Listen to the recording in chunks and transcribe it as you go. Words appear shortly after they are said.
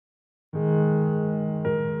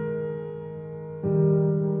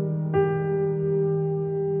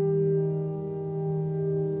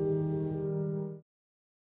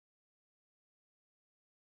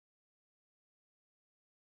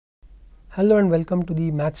Hello and welcome to the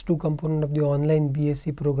Maths 2 component of the online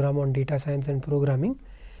BSc program on data science and programming.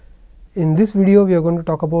 In this video we are going to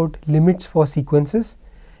talk about limits for sequences.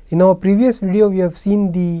 In our previous video we have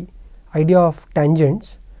seen the idea of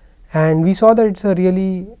tangents and we saw that it's a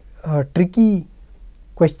really tricky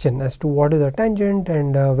question as to what is a tangent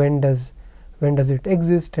and when does it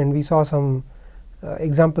exist, and we saw some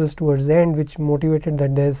examples towards the end which motivated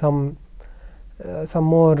that there is some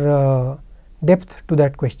more depth to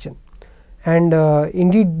that question. And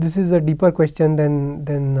indeed this is a deeper question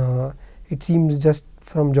than it seems just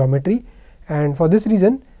from geometry, and for this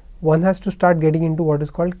reason one has to start getting into what is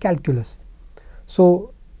called calculus.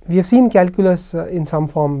 So we have seen calculus in some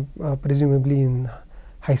form presumably in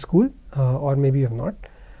high school or maybe you have not,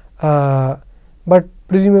 but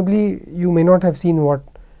presumably you may not have seen what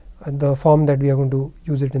the form that we are going to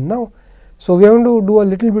use it in now. So we are going to do a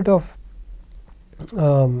little bit of we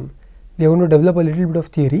are going to develop a little bit of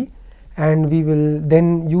theory, and we will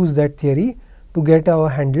then use that theory to get our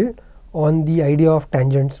handle on the idea of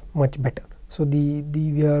tangents much better. So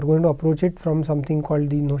we are going to approach it from something called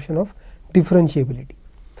the notion of differentiability.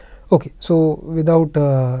 Okay, so without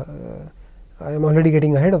I am already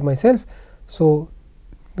getting ahead of myself, so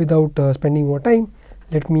without spending more time,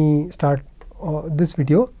 let me start this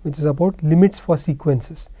video, which is about limits for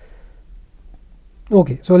sequences.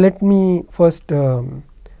 Okay, so let me first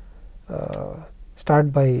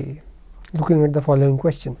start by looking at the following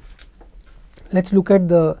question. Let us look at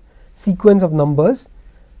the sequence of numbers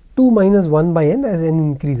 2 minus 1 by n as n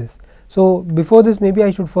increases. So before this, maybe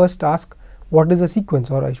I should first ask what is a sequence,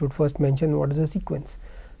 or I should first mention what is a sequence.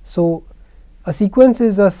 So a sequence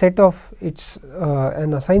is a set of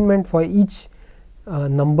an assignment for each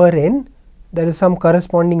number n. There is some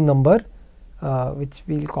corresponding number which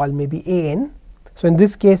we will call maybe a n. So in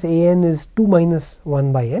this case a n is 2 minus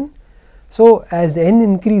 1 by n. So as n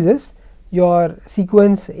increases, your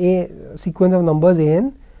sequence of numbers a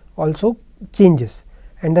n also changes,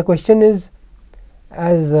 and the question is,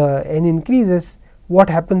 as n increases, what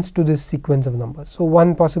happens to this sequence of numbers? So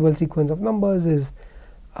one possible sequence of numbers is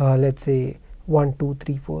let us say 1 2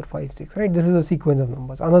 3 4 5 6, right? This is a sequence of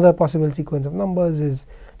numbers. Another possible sequence of numbers is,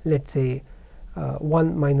 let us say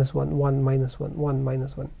 1 minus 1 1 minus 1 1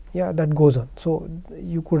 minus 1, yeah, that goes on. So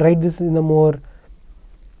you could write this in a more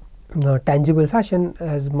tangible fashion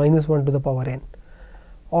as minus 1 to the power n.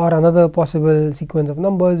 Or another possible sequence of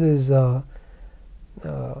numbers is let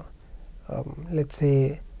us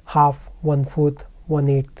say half, 1/4,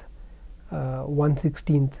 1/8,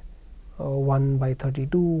 1/16, 1 by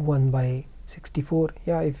 32, 1 by 64.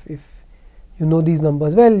 Yeah, if you know these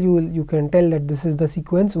numbers well, you can tell that this is the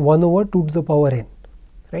sequence 1 over 2 to the power n,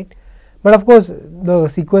 right? But of course the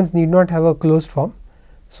sequence need not have a closed form.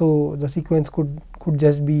 So the sequence could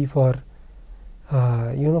just be for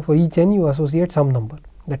for each n you associate some number,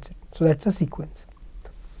 that's it. So that's a sequence.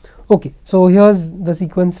 Okay, so here's the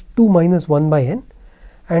sequence 2 minus 1 by n,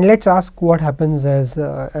 and let's ask what happens as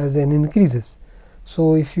n increases.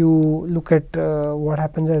 So if you look at what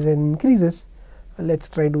happens as n increases, let's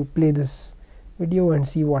try to play this video and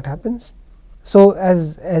see what happens. So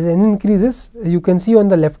as n increases, you can see on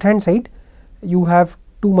the left hand side you have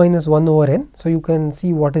 2 minus 1 over n. So you can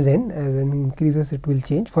see what is n. As n increases, it will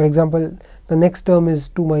change. For example, the next term is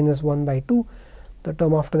 2 minus 1 by 2, the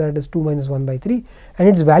term after that is 2 minus 1 by 3, and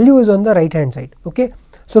its value is on the right hand side. Okay,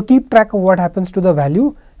 so keep track of what happens to the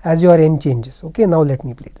value as your n changes. Okay, now let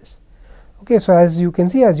me play this. Okay, so as you can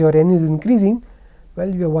see, as your n is increasing,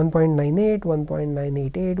 well, you have 1.98,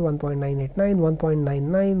 1.988, 1.989,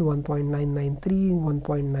 1.99, 1.993,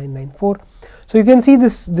 1.994. So you can see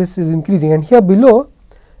this is increasing, and here below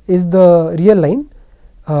is the real line,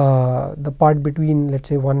 the part between, let us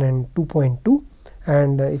say 1 and 2.2,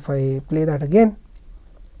 and if I play that again,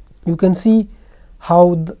 you can see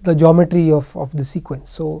how the geometry of the sequence.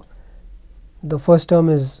 So the first term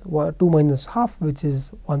is 2 minus half, which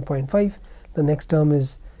is 1.5. The next term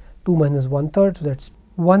is 2 minus 1/3, so that's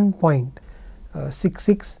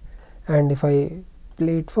 1.66, and if I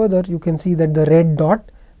play it further, you can see that the red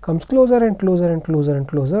dot comes closer and closer and closer and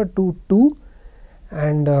closer to 2,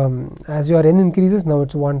 and as your n increases, now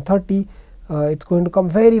it's 130, it's going to come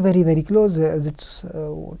very close, as it's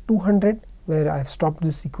 200 where I have stopped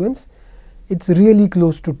this sequence. It's really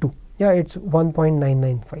close to 2, yeah, it's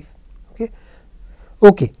 1.995.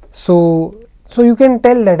 Okay, so you can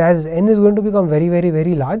tell that as n is going to become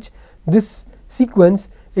very large, this sequence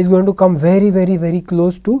is going to come very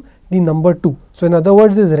close to the number 2. So in other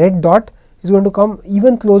words, this red dot is going to come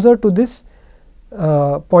even closer to this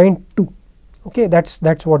point 2. Okay,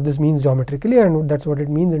 that's what this means geometrically, and that's what it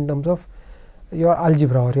means in terms of your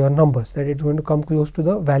algebra or your numbers, that it's going to come close to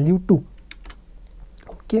the value 2.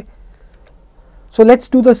 Okay. So let's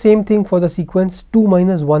do the same thing for the sequence 2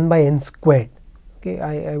 minus 1 by n squared. Okay,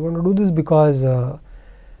 I want to do this because I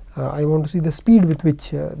want to see the speed with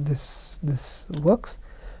which this works.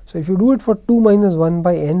 So if you do it for 2 minus 1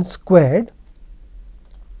 by n squared,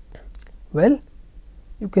 well,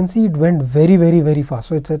 you can see it went very fast.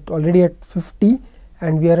 So it's already at 50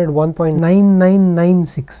 and we are at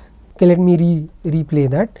 1.9996. Okay, let me replay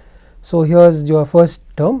that. So here's your first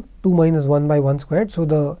term, 2 minus 1 by 1 squared. So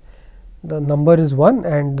the number is 1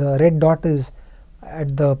 and the red dot is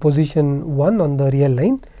at the position 1 on the real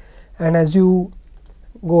line, and as you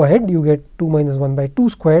go ahead you get 2 minus 1 by 2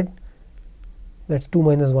 squared, that's 2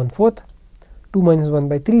 minus 1/4, 2 minus 1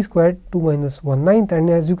 by 3 squared, 2 minus 1/9,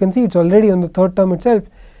 and as you can see it's already on the third term itself,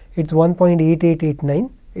 it's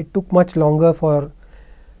 1.8889. It took much longer for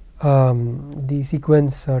the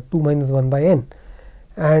sequence 2 minus 1 by n,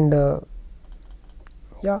 and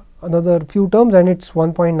yeah, another few terms and it's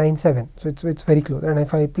 1.97. So it's very close, and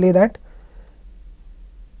if I play that,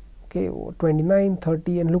 okay, 29,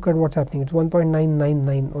 30, and look at what's happening, it's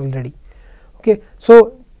 1.999 already. Okay,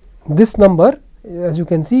 so this number, as you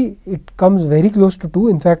can see, it comes very close to 2.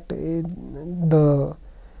 In fact, if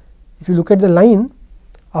you look at the line,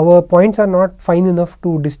 our points are not fine enough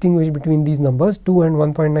to distinguish between these numbers 2 and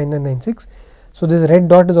 1.9996. So this red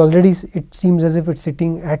dot is already, it seems as if it's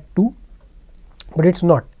sitting at 2, but it's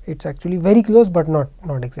not. It's actually very close, but not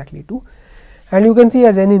exactly 2. And you can see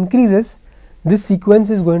as n increases, this sequence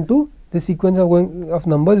is going to, this sequence of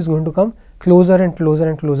numbers is going to come closer and closer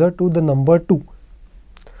and closer to the number 2.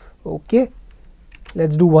 Okay,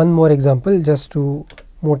 let's do one more example just to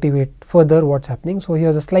motivate further what's happening. So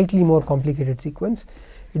here's a slightly more complicated sequence.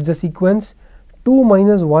 It's a sequence 2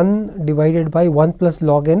 minus 1 divided by 1 plus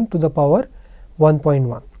log n to the power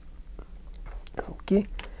 1.1. Okay,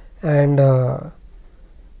 and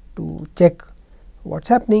to check what's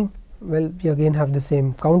happening, well, we again have the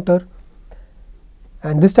same counter,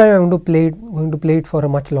 and this time I'm going to play it for a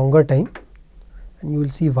much longer time, and you will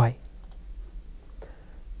see why.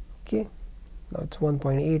 Okay, now it's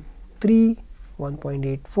 1.83,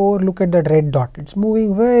 1.84. Look at that red dot, it's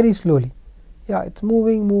moving very slowly. Yeah, it's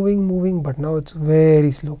moving, but now it's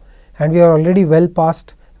very slow, and we are already well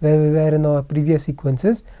past where we were in our previous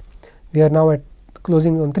sequences. We are now at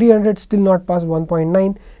closing on 300, still not past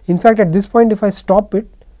 1.9. In fact, at this point, if I stop it,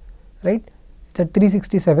 right, it's at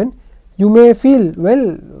 367. You may feel,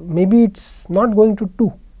 well, maybe it's not going to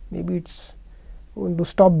 2, maybe it's going to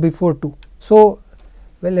stop before 2. So,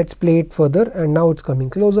 well, let's play it further, and now it's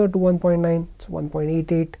coming closer to 1.9, it's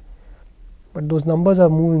 1.88, but those numbers are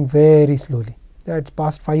moving very slowly. Yeah, it's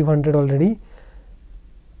past 500 already,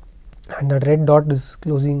 and that red dot is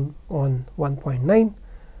closing on 1.9.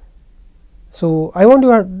 So I want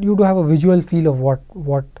you to have a visual feel of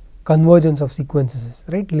what convergence of sequences is,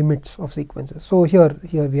 right? Limits of sequences. So here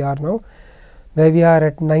we are now, where we are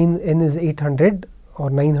at n is 800 or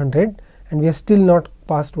 900, and we are still not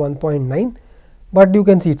past 1.9, but you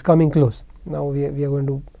can see it's coming close. Now we are going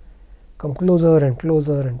to come closer and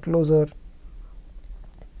closer and closer,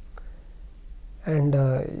 and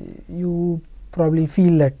you probably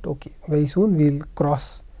feel that okay, very soon we will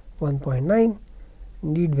cross 1.9.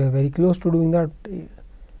 Indeed, we are very close to doing that.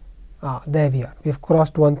 There we are. We have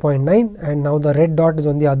crossed 1.9, and now the red dot is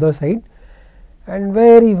on the other side, and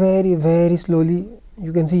very slowly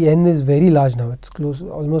you can see n is very large now. It's close,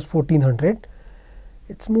 almost 1400.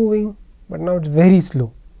 It's moving, but now it's very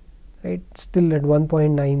slow, right? Still at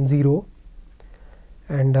 1.90,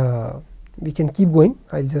 and we can keep going.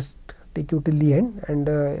 I'll just take you till the end, and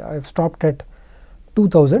I've stopped at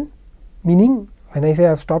 2000, meaning when I say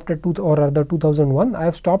I've stopped at 2001, I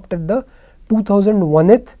have stopped at the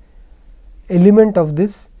 2001th element of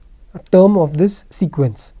this term of this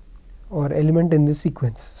sequence, or element in this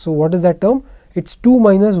sequence. So what is that term? It's 2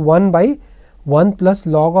 minus 1 by 1 plus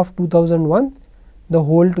log of 2001, the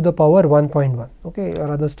whole to the power 1.1. Okay, or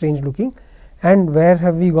rather strange looking. And where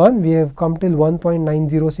have we gone? We have come till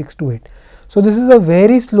 1.90628. So this is a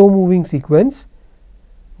very slow moving sequence,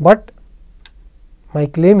 but my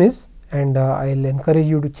claim is, and I'll encourage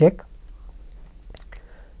you to check,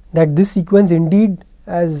 that this sequence indeed,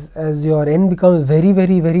 as your n becomes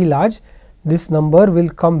very large, this number will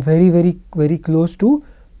come very close to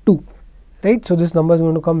 2, right? So this number is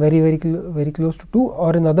going to come very close to 2,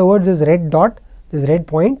 or in other words, this red dot, this red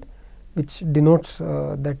point which denotes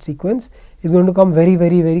that sequence, is going to come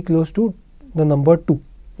very close to the number 2.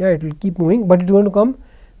 Yeah, it will keep moving, but it's going to come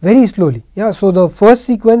very slowly. Yeah, so the first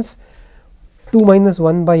sequence 2 minus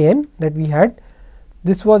 1 by n that we had,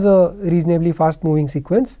 this was a reasonably fast moving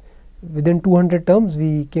sequence. Within 200 terms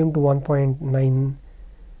we came to 1.9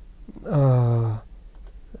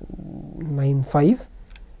 in 5.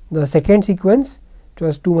 The second sequence, which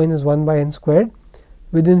was 2 minus 1 by n squared,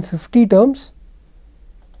 within 50 terms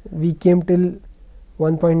we came till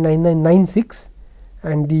 1.9996,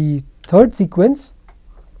 and the third sequence,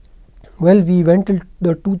 well, we went till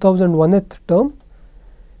the 2001th term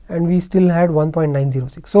and we still had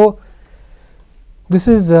 1.906. So, this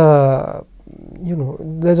is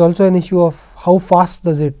there is also an issue of how fast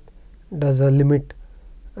does a limit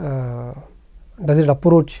does it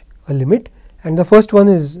approach a limit, and the first one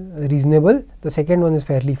is reasonable, the second one is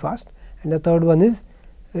fairly fast, and the third one is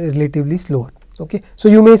relatively slower. Okay. So,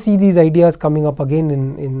 you may see these ideas coming up again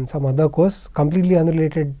in some other course completely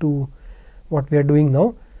unrelated to what we are doing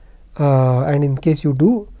now, and in case you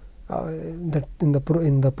do that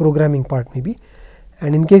in the programming part maybe,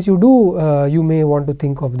 and in case you do you may want to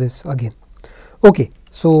think of this again. Okay.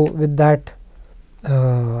 So, with that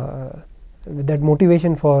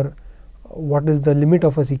motivation for what is the limit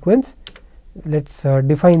of a sequence, let us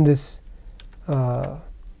define this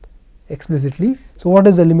explicitly. So, what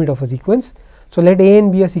is the limit of a sequence? So, let a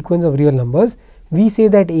n be a sequence of real numbers. We say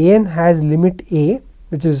that a n has limit a,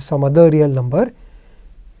 which is some other real number,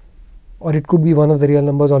 or it could be one of the real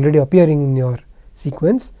numbers already appearing in your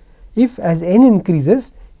sequence, if as n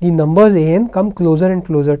increases the numbers a n come closer and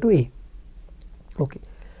closer to a. Okay.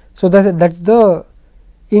 So, that is the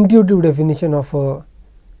intuitive definition of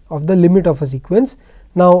the limit of a sequence.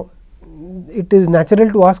 Now, it is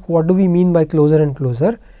natural to ask what do we mean by closer and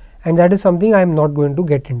closer, and that is something I am not going to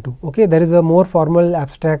get into. Okay. There is a more formal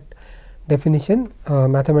abstract definition,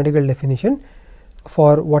 mathematical definition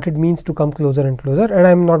for what it means to come closer and closer, and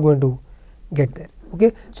I am not going to get there.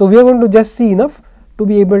 Okay. So, we are going to just see enough to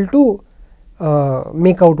be able to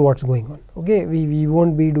make out what is going on. Okay. We will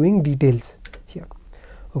not be doing details here.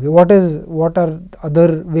 Okay. What are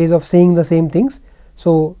other ways of saying the same things?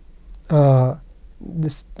 So,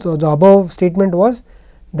 so the above statement was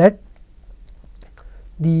that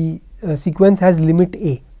the sequence has limit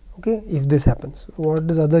a. Okay, if this happens,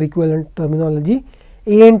 what is other equivalent terminology?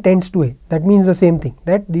 A n tends to a. That means the same thing,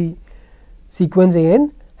 that the sequence a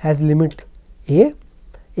n has limit a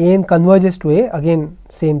n converges to a, again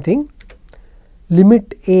same thing.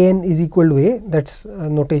 Limit a n is equal to a, that is a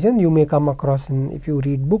notation you may come across in if you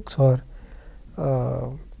read books, or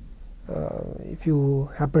if you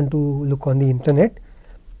happen to look on the internet.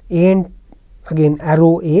 A n, again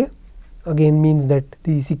arrow a, again means that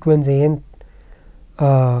the sequence a n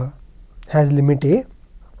has limit a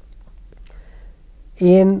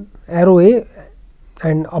n arrow a,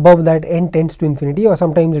 and above that n tends to infinity, or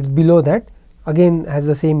sometimes it is below that, again has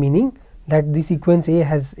the same meaning, that the sequence a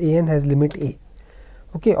n has limit a.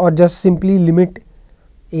 Okay, or just simply limit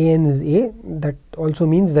a n is a, that also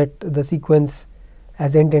means that the sequence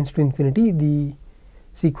as n tends to infinity, the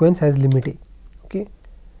sequence has limit a. Okay.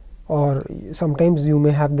 Or sometimes you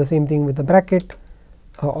may have the same thing with a bracket,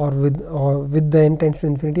 or with the n tends to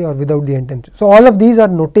infinity, or without the n tends to. So, all of these are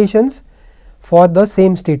notations for the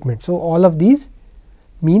same statement. So, all of these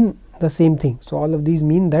mean the same thing. So, all of these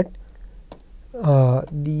mean that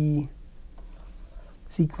the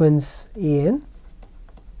sequence a n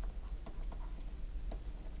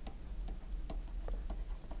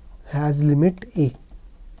has limit a.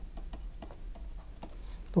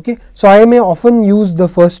 Okay. So, I may often use the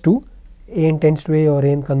first two, a n tends to a or a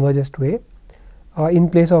n converges to a, in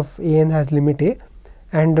place of a n has limit a,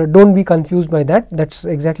 and do not be confused by that. That is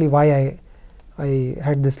exactly why I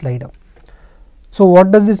had this slide up. So,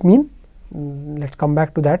 what does this mean? Let us come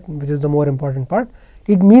back to that, which is the more important part.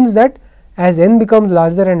 It means that as n becomes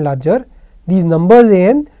larger and larger, these numbers a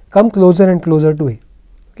n come closer and closer to a.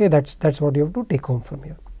 Okay, that is what you have to take home from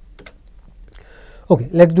here. Okay,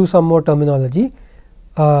 let us do some more terminology.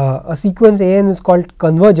 A sequence a n is called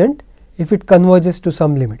convergent if it converges to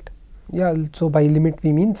some limit. Yeah, so by limit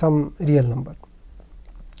we mean some real number.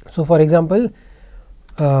 So, for example,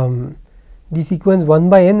 the sequence 1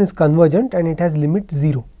 by n is convergent and it has limit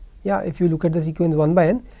 0. Yeah, if you look at the sequence 1 by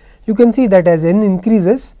n, you can see that as n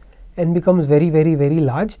increases, n becomes very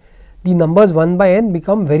large, the numbers 1 by n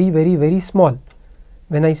become very small.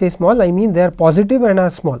 When I say small, I mean they are positive and are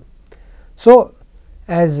small. So,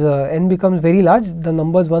 as n becomes very large, the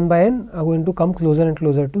numbers 1 by n are going to come closer and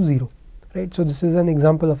closer to 0, right. So, this is an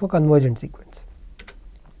example of a convergent sequence.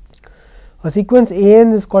 A sequence a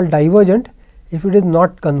n is called divergent if it is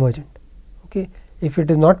not convergent. Okay. If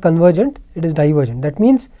it is not convergent, it is divergent. That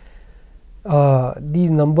means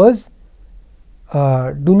these numbers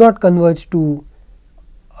do not converge to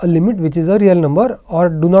a limit which is a real number, or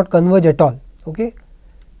do not converge at all. Okay.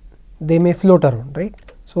 They may float around, right.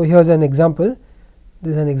 So, here is an example.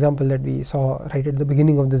 This is an example that we saw right at the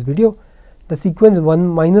beginning of this video. the sequence 1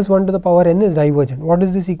 minus 1 to the power n is divergent. What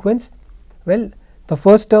is the sequence? Well, the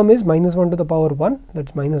first term is minus 1 to the power 1, that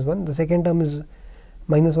is minus 1. The second term is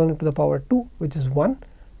minus 1 to the power 2, which is 1.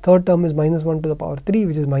 Third term is minus 1 to the power 3,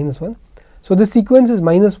 which is minus 1. So, this sequence is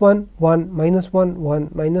minus 1, 1, minus 1, 1,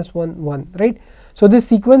 minus 1, 1, right. So, this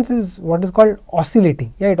sequence is what is called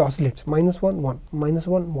oscillating. Yeah, it oscillates minus 1, 1, minus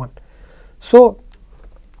 1, 1. So,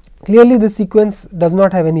 clearly this sequence does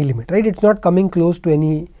not have any limit, right. It is not coming close to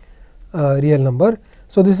any real number.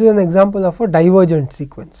 So, this is an example of a divergent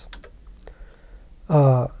sequence. We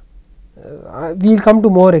will come to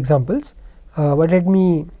more examples, but let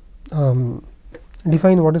me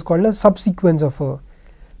define what is called a subsequence of a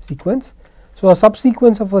sequence. So, a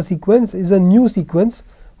subsequence of a sequence is a new sequence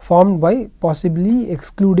formed by possibly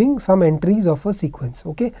excluding some entries of a sequence.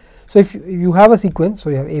 Okay. So, if you have a sequence, so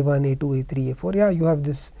you have A1, A2, A3, A4, yeah, you have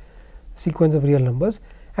this sequence of real numbers,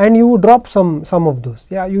 and you drop some of those.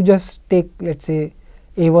 Yeah, you just take, let us say,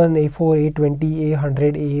 A1, A4, A20,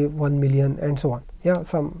 A100, A1 million, and so on. Yeah,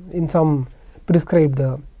 in some prescribed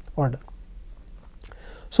order.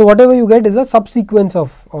 So, whatever you get is a subsequence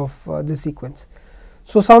of this sequence.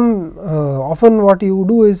 So, often what you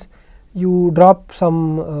do is you drop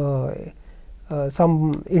some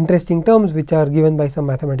interesting terms which are given by some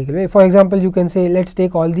mathematical way. For example, you can say, let us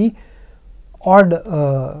take all the odd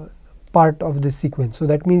part of this sequence. So,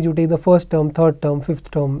 that means you take the first term, third term,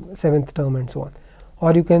 fifth term, seventh term, and so on.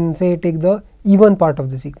 Or you can say take the even part of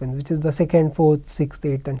the sequence, which is the second, fourth, sixth,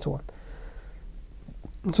 eighth, and so on.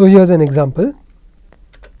 So, here is an example.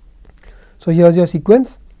 So, here is your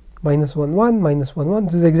sequence minus 1 1, minus 1 1.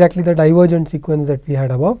 This is exactly the divergent sequence that we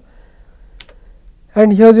had above.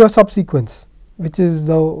 And here is your subsequence, which is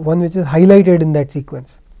the one which is highlighted in that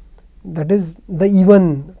sequence. That is the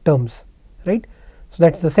even terms, right. So,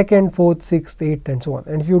 that is the second, fourth, sixth, eighth, and so on.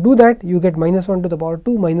 And if you do that, you get minus 1 to the power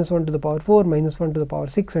 2, minus 1 to the power 4, minus 1 to the power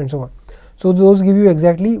 6, and so on. So, those give you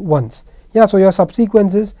exactly ones. Yeah, so your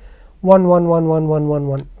subsequence is 1 1 1 1 1 1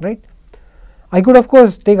 1, right. I could of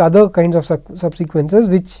course take other kinds of subsequences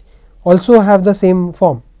which also have the same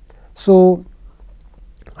form. So,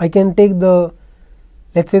 I can take the,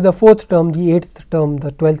 let us say, the fourth term, the eighth term,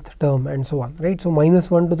 the 12th term, and so on, right. So, minus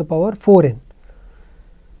 1 to the power 4n.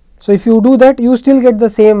 So, if you do that, you still get the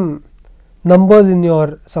same numbers in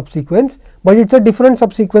your subsequence, but it is a different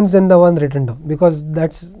subsequence than the one written down, because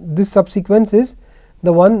this subsequence is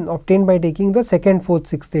the one obtained by taking the second, fourth,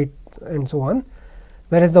 sixth, eighth, and so on,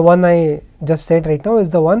 whereas the one I just said right now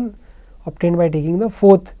is the one obtained by taking the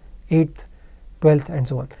fourth, eighth, 12th, and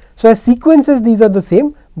so on. So, as sequences these are the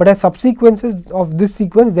same, but as subsequences of this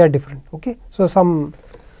sequence they are different. Okay. So, some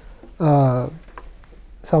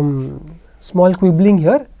small quibbling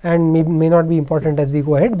here, and may not be important as we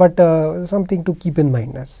go ahead, but something to keep in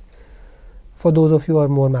mind as for those of you who are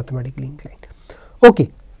more mathematically inclined.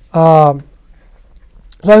 Okay. So,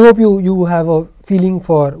 I hope you have a feeling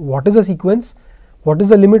for what is a sequence, what is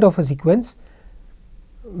the limit of a sequence,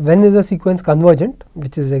 when is a sequence convergent,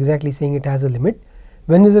 which is exactly saying it has a limit,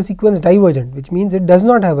 when is a sequence divergent, which means it does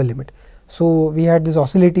not have a limit. So, we had this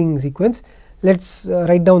oscillating sequence. Let us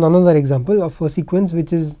write down another example of a sequence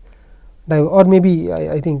which is, or maybe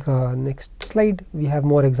I think next slide we have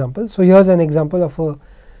more examples. So, here is an example of a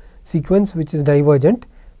sequence which is divergent,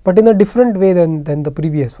 but in a different way than the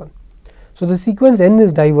previous one. So, the sequence n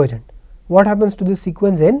is divergent. What happens to this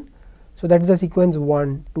sequence n? So, that is the sequence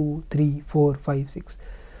 1, 2, 3, 4, 5, 6.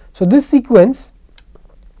 So, this sequence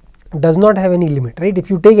does not have any limit, right. If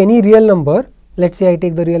you take any real number, let us say I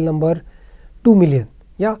take the real number 2 million,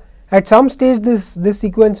 yeah. At some stage this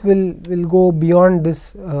sequence will go beyond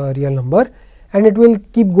this real number, and it will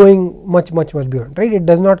keep going much beyond, right. It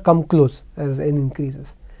does not come close as n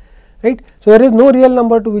increases, right. So, there is no real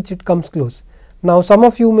number to which it comes close. Now, some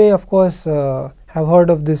of you may of course have heard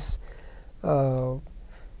of this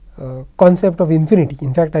concept of infinity.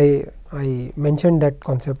 In fact, I mentioned that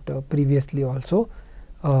concept previously also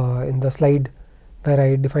in the slide where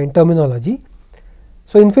I defined terminology.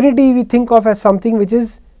 So, infinity we think of as something which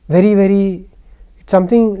is very it's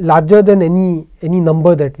something larger than any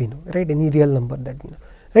number that we know, right, any real number that we know,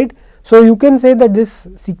 right. So, you can say that this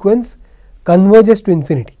sequence converges to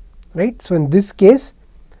infinity, right. So, in this case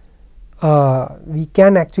we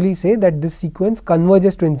can actually say that this sequence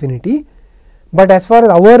converges to infinity, but as far as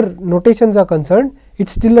our notations are concerned, it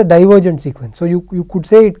is still a divergent sequence. So, you could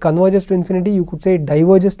say it converges to infinity, you could say it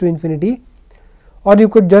diverges to infinity, or you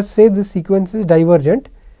could just say this sequence is divergent,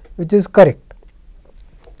 which is correct.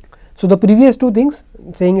 So, the previous two things,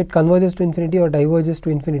 saying it converges to infinity or diverges to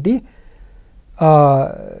infinity,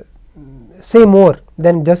 say more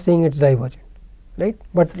than just saying it is divergent, right,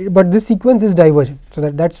 but this sequence is divergent. So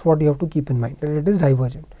that's what you have to keep in mind, that it is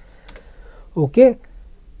divergent. Okay.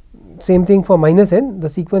 Same thing for minus n, the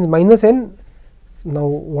sequence minus n. Now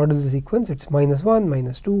what is the sequence? It's minus 1,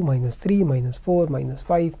 minus 2, minus 3, minus 4, minus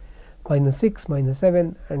 5, minus 6, minus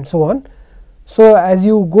 7, and so on. So as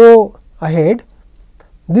you go ahead,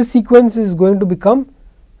 this sequence is going to become,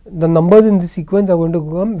 the numbers in this sequence are going to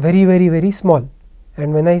become very, very, very small.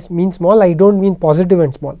 And when I mean small, I don't mean positive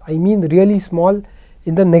and small, I mean really small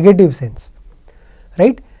in the negative sense,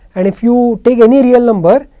 right. And if you take any real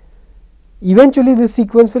number, eventually this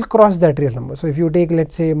sequence will cross that real number. So if you take, let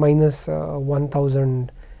us say, minus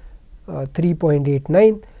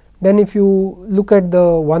 1003.89, then if you look at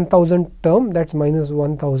the 1000 term, that is minus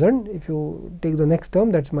 1000. If you take the next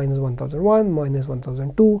term, that is minus 1001, minus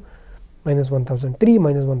 1002, minus 1003,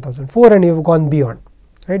 minus 1004, and you have gone beyond,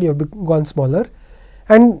 right, you have gone smaller,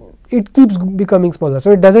 and it keeps becoming smaller.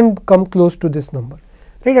 So it does not come close to this number,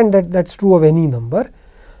 right, and that is true of any number.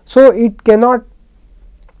 So it cannot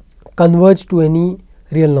converge to any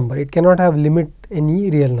real number, it cannot have limit any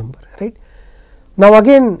real number, right. Now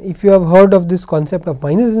again, if you have heard of this concept of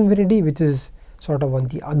minus infinity, which is sort of on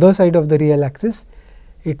the other side of the real axis,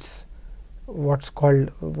 it is what is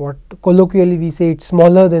called, what colloquially we say, it is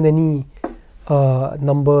smaller than any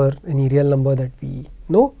number, any real number that we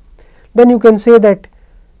know, then you can say that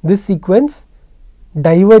this sequence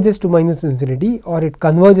diverges to minus infinity or it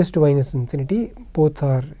converges to minus infinity. Both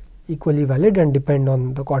are equally valid and depend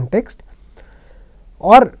on the context,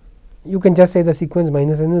 or you can just say the sequence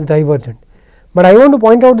minus n is divergent. But I want to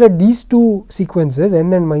point out that these two sequences,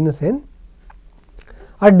 n and minus n,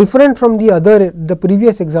 are different from the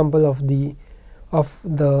previous example of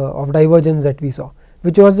divergence that we saw,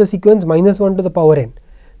 which was the sequence minus 1 to the power n,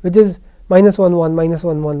 which is minus 1 1, minus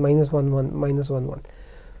 1 1, minus 1 1, minus 1 1.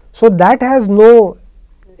 So that has no,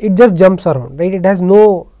 it just jumps around, right, it has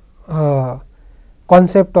no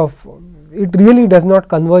concept of, it really does not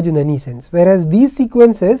converge in any sense, whereas these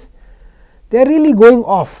sequences, they are really going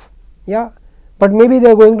off, yeah, but maybe they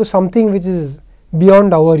are going to something which is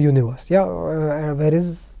beyond our universe, yeah,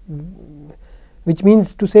 whereas, which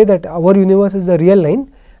means to say that our universe is the real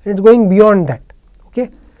line and it is going beyond that. Okay.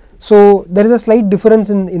 So there is a slight difference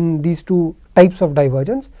in these two types of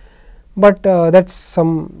divergence, but that is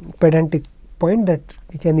some pedantic point that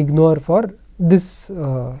we can ignore for this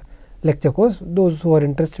lecture course. Those who are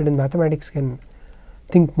interested in mathematics can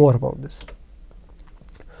think more about this.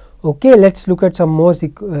 Okay, let us look at some more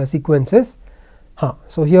sequences.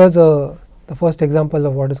 So here is the first example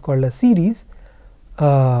of what is called a series,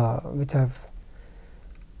 which I have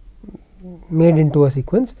made into a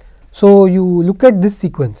sequence. So you look at this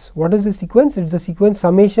sequence. What is the sequence? It is the sequence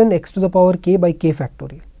summation x to the power k by k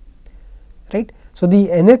factorial, right. So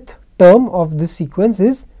the nth term of this sequence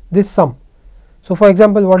is this sum. So for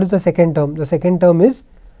example, what is the second term? The second term is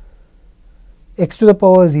x to the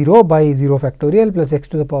power 0 by 0 factorial plus x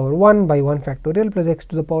to the power 1 by 1 factorial plus x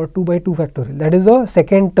to the power 2 by 2 factorial. That is the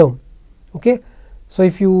second term. Okay. So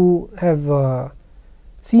if you have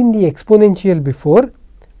seen the exponential before,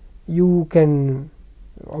 you can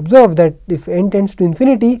observe that if n tends to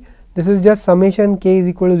infinity, this is just summation k is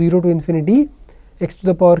equal to 0 to infinity x to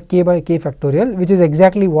the power k by k factorial, which is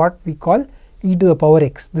exactly what we call e to the power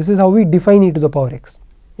x. This is how we define e to the power x.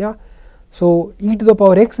 Yeah. So e to the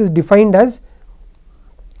power x is defined as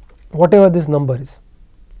whatever this number is.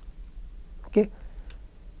 Okay.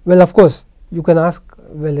 Well, of course, you can ask,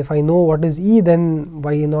 well, if I know what is e, then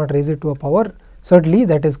why not raise it to a power? Certainly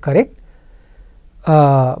that is correct,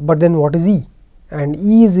 but then what is e? And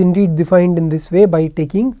e is indeed defined in this way by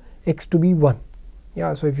taking x to be 1.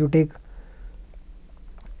 Yeah. So if you take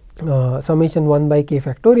summation 1 by k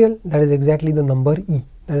factorial, that is exactly the number e.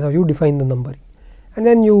 That is how you define the number e, and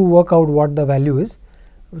then you work out what the value is,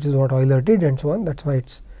 which is what Euler did, and so on. That is why it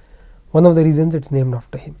is one of the reasons it is named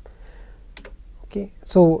after him. Okay.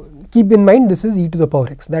 So keep in mind, this is e to the power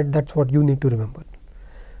x, that is what you need to remember.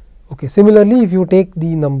 Okay. Similarly, if you take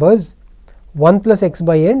the numbers 1 plus x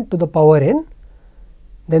by n to the power n,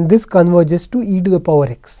 then this converges to e to the power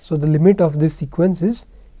x. So the limit of this sequence is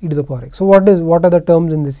e to the power x. So what are the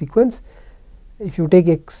terms in this sequence? If you take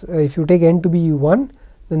n to be 1,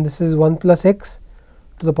 then this is 1 plus x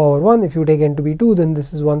to the power 1. If you take n to be 2, then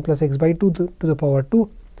this is 1 plus x by 2 to the power 2,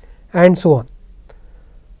 and so on.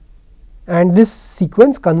 And this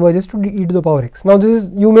sequence converges to e to the power x. Now this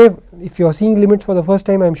is, you may, if you are seeing limits for the first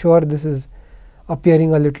time, I am sure this is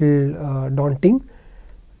appearing a little daunting.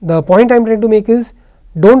 The point I am trying to make is,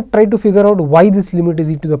 don't try to figure out why this limit is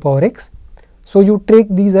e to the power x. So you take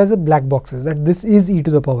these as a black boxes, that this is e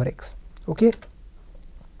to the power x. Okay.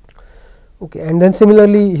 Okay, and then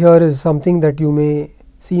similarly here is something that you may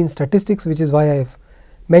see in statistics, which is why I have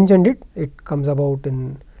mentioned it. It comes about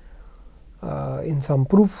in some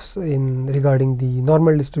proofs in regarding the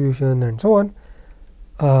normal distribution and so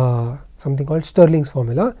on, something called Stirling's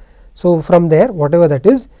formula. So, from there whatever that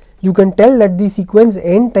is, you can tell that the sequence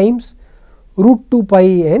n times root 2 pi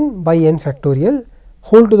n by n factorial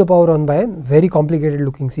whole to the power 1 by n, very complicated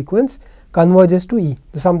looking sequence, converges to E.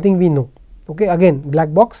 This is something we know. Okay, again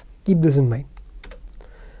black box, keep this in mind.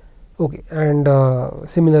 Okay, and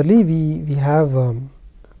similarly we have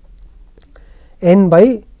n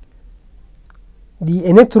by the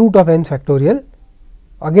nth root of n factorial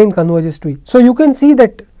again converges to E. So, you can see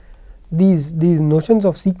that these notions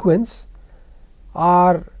of sequence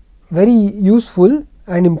are very useful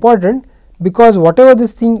and important, because whatever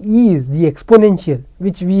this thing is, the exponential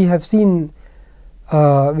which we have seen,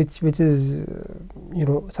 which is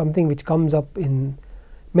something which comes up in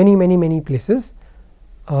many places,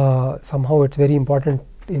 somehow it is very important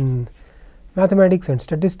in mathematics and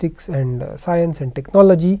statistics and science and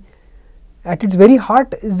technology. At its very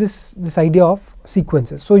heart is this idea of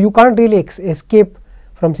sequences. So, you can't really escape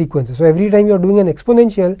from sequences. So, every time you are doing an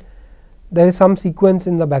exponential, there is some sequence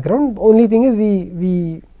in the background. Only thing is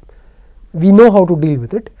we know how to deal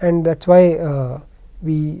with it, and that is why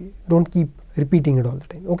we do not keep repeating it all the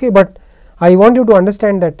time. Okay, but I want you to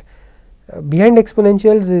understand that behind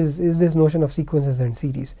exponentials is this notion of sequences and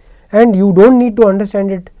series, and you do not need to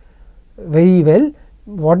understand it very well.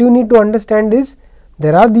 What you need to understand is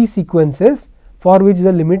there are these sequences for which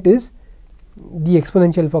the limit is the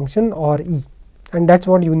exponential function or E, and that is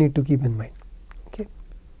what you need to keep in mind. Okay,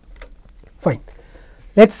 fine.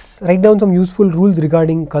 Let us write down some useful rules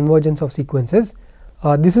regarding convergence of sequences.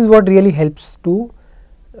 This is what really helps to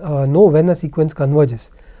know when a sequence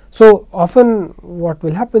converges. So, often what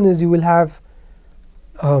will happen is you will have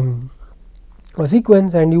a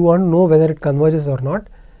sequence and you want to know whether it converges or not,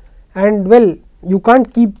 and well, you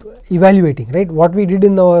can't keep evaluating, right. What we did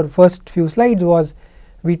in our first few slides was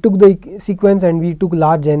we took the sequence and we took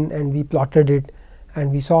large n and we plotted it,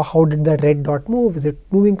 and we saw how did that red dot move, is it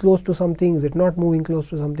moving close to something, is it not moving close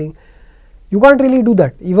to something. You can't really do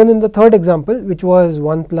that. Even in the third example, which was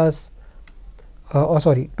 1 plus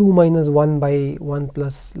 2 minus 1 by 1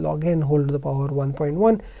 plus log n whole to the power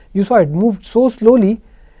 1.1, you saw it moved so slowly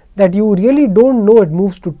that you really do not know it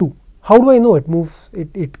moves to 2. How do I know it moves,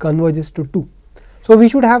 it converges to 2? So, we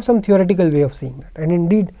should have some theoretical way of seeing that, and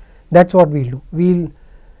indeed that is what we will do. We will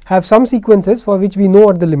have some sequences for which we know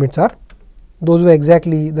what the limits are. Those were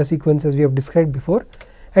exactly the sequences we have described before,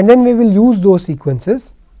 and then we will use those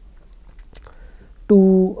sequences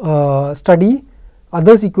to study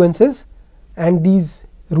other sequences and these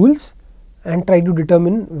rules and try to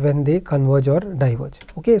determine when they converge or diverge.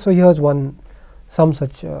 Okay, so here are some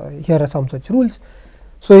such rules.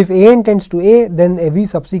 So, if a n tends to a, then every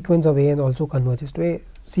subsequence of a n also converges to a.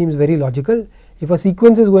 Seems very logical. If a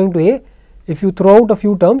sequence is going to a, if you throw out a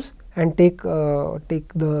few terms and take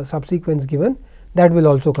the subsequence given, that will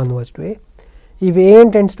also converge to a. If a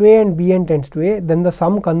n tends to a and b n tends to a, then the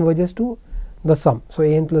sum converges to the sum. So,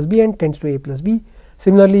 a n plus b n tends to a plus b.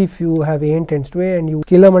 Similarly, if you have a n tends to a and you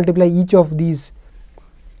scalar multiply each of these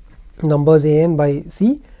numbers a n by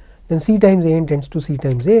c, then c times a n tends to c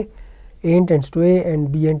times a n tends to a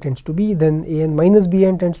and b n tends to b, then a n minus b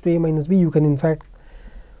n tends to a minus b. You can in fact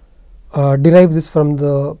derive this from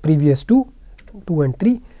the previous 2 and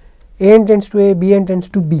 3. A n tends to a, b n tends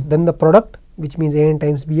to b, then the product, which means a n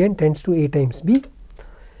times b n tends to a times b.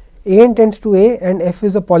 A n tends to a and f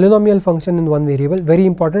is a polynomial function in one variable, very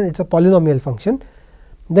important, it is a polynomial function.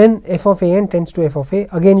 Then f of a n tends to f of a,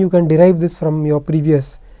 again you can derive this from your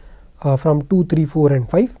previous from 2, 3, 4 and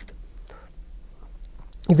 5.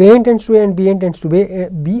 If a n tends to a and b n tends to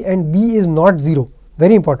b and b is not 0,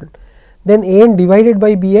 very important, then a n divided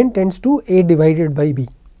by b n tends to a divided by b.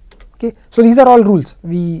 Okay. So, these are all rules,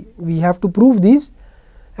 we have to prove these,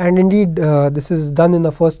 and indeed this is done in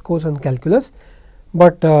the first course on calculus,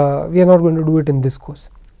 but we are not going to do it in this course.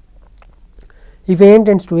 If a n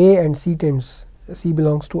tends to a and c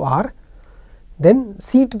belongs to R, then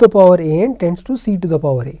c to the power a n tends to c to the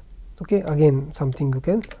power a. Okay. Again something you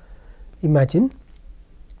can imagine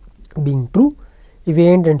being true. If a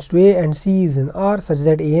n tends to a and c is in R such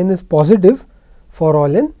that a n is positive for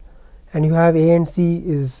all n and you have a and c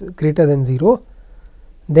is greater than 0,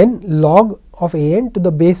 then log of a n to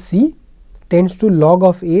the base c tends to log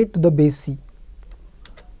of a to the base c.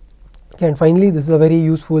 Okay, and finally, this is a very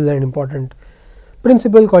useful and important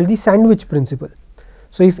principle called the sandwich principle.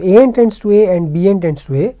 So, if a n tends to a and b n tends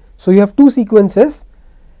to a, so you have two sequences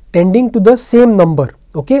tending to the same number.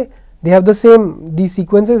 Okay, they have the same, these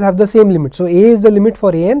sequences have the same limit. So, A is the limit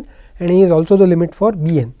for an and A is also the limit for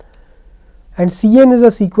Bn, and Cn is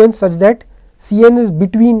a sequence such that Cn is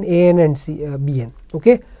between An and Bn.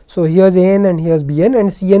 Okay. So, here is An and here is Bn and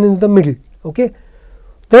Cn is the middle. Okay.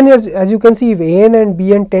 Then as you can see, if An and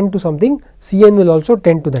Bn tend to something, Cn will also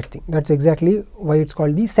tend to that thing. That is exactly why it is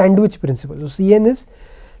called the sandwich principle. So, Cn is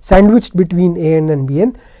sandwiched between An and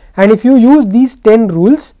Bn, and if you use these 10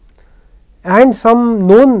 rules and some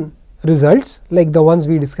known results like the ones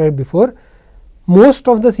we described before, most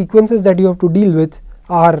of the sequences that you have to deal with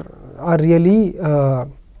are really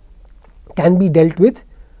can be dealt with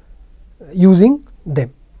using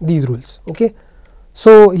them, these rules. Okay.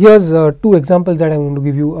 So, here is 2 examples that I am going to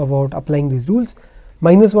give you about applying these rules.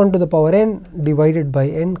 -1 to the power n divided by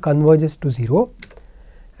n converges to 0,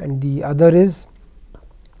 and the other is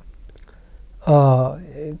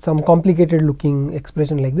some complicated looking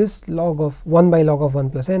expression like this: log of 1 by log of 1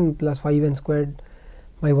 plus n plus 5n squared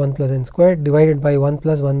by 1 plus n squared divided by 1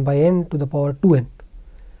 plus 1 by n to the power 2n.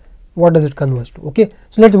 What does it converge to? Okay.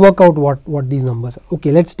 So, let us work out what these numbers are.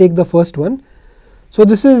 Okay, let us take the first one. So,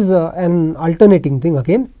 this is an alternating thing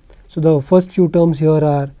again. So, the first few terms here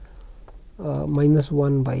are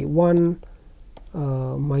 -1 by 1,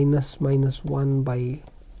 minus 1 by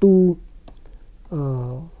 2,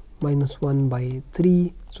 -1 by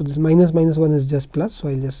 3. So, this minus 1 is just plus. So,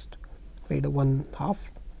 I will just write a 1/2,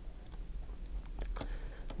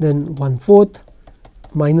 then 1/4,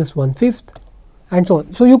 minus 1/5, and so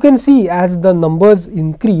on. So, you can see as the numbers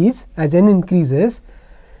increase, as n increases,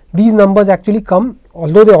 these numbers actually come,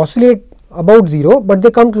 although they oscillate about 0, but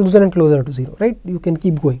they come closer and closer to 0, right. You can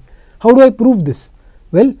keep going. How do I prove this?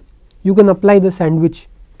 Well, you can apply the sandwich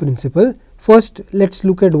principle. First, let us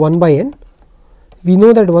look at 1 by n. We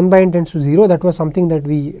know that 1 by n tends to 0. That was something that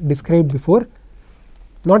we described before,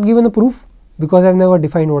 not given a proof because I have never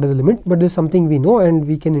defined what is the limit, but this is something we know and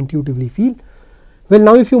we can intuitively feel. Well,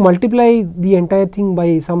 now if you multiply the entire thing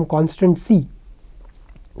by some constant c,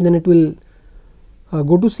 then it will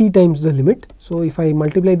go to c times the limit. So, if I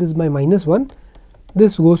multiply this by -1,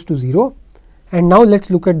 this goes to 0, and now let us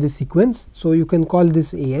look at this sequence. So, you can call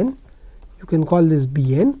this An, you can call this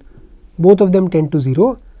Bn, both of them tend to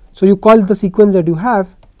 0. So, you call the sequence that you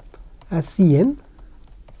have as Cn,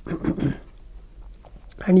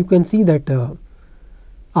 and you can see that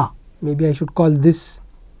maybe I should call this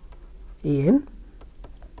An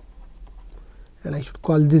and I should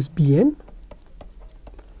call this Bn,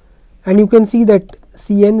 and you can see that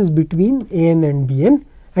Cn is between An and Bn,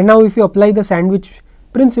 and now if you apply the sandwich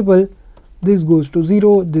principle, this goes to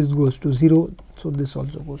 0, this goes to 0, so this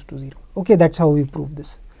also goes to 0. Okay, that is how we prove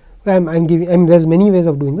this. I'm giving, there is many ways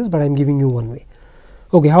of doing this, but I am giving you one way.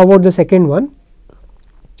 Okay, how about the second one?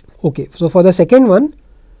 Okay, so for the second one,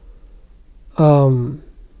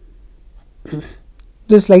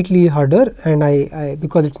 this is slightly harder, and I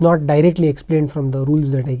because it is not directly explained from the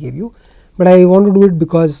rules that I gave you, but I want to do it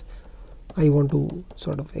because I want to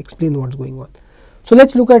sort of explain what is going on. So, let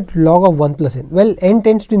us look at log of 1 plus n. Well, n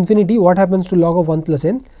tends to infinity. What happens to log of 1 plus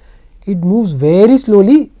n? It moves very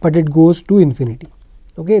slowly, but it goes to infinity.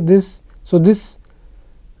 Okay, so this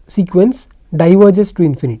sequence diverges to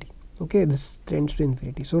infinity. Okay, this tends to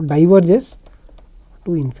infinity. So, diverges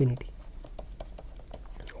to infinity.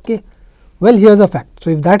 Okay. Well, here is a fact. So,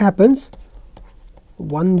 if that happens,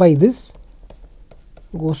 1 by this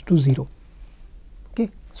goes to 0. Okay.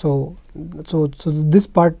 So this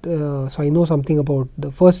part, so I know something about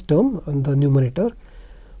the first term on the numerator.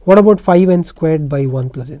 What about 5n squared by 1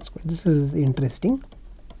 plus n squared? This is interesting.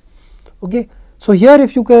 Okay. So, here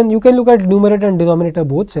if you can look at numerator and denominator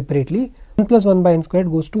both separately. 1 plus 1 by n squared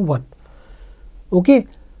goes to 1. Okay.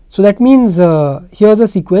 So, that means here is a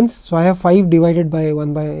sequence. So, I have 5 divided by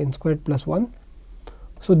 1 by n squared plus 1.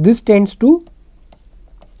 So, this tends to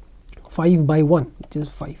 5 by 1, which is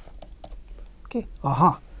 5. Okay.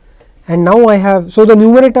 Aha. And now I have, so the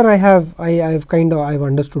numerator I have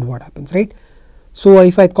understood what happens, right. So,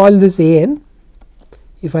 if I call this An,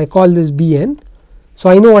 if I call this Bn, so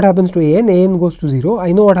I know what happens to An goes to 0,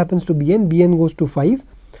 I know what happens to Bn goes to 5.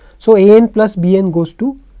 So, An plus Bn goes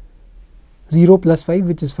to 0 plus 5,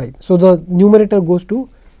 which is 5. So, the numerator goes to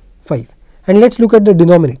 5, and let us look at the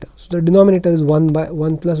denominator. So, the denominator is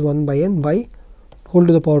 1 plus 1 by n by whole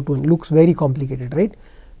to the power 2n. Looks very complicated, right,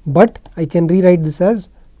 but I can rewrite this as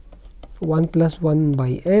 1 plus 1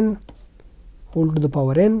 by n whole to the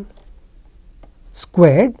power n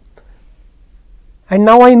squared, and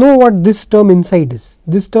now I know what this term inside is.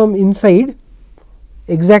 This term inside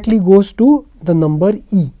exactly goes to the number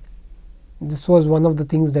e. This was one of the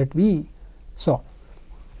things that we saw.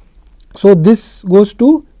 So, this goes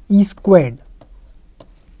to e squared.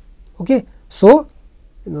 Okay, so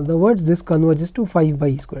in other words, this converges to 5 by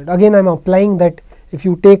e squared. Again, I am applying that if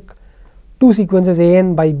you take two sequences a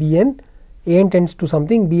n by b n, a n tends to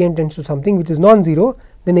something, b n tends to something which is non-zero,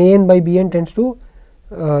 then a n by b n tends to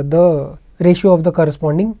the ratio of the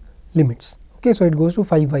corresponding limits. Okay, so it goes to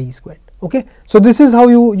 5 by e squared. Okay, so this is how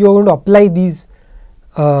you are going to apply these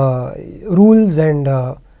rules and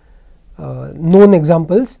known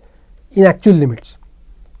examples in actual limits.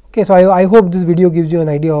 Okay, so I hope this video gives you an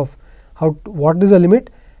idea of what is a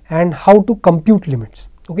limit and how to compute limits,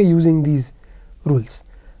 okay, using these rules.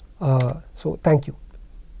 So thank you.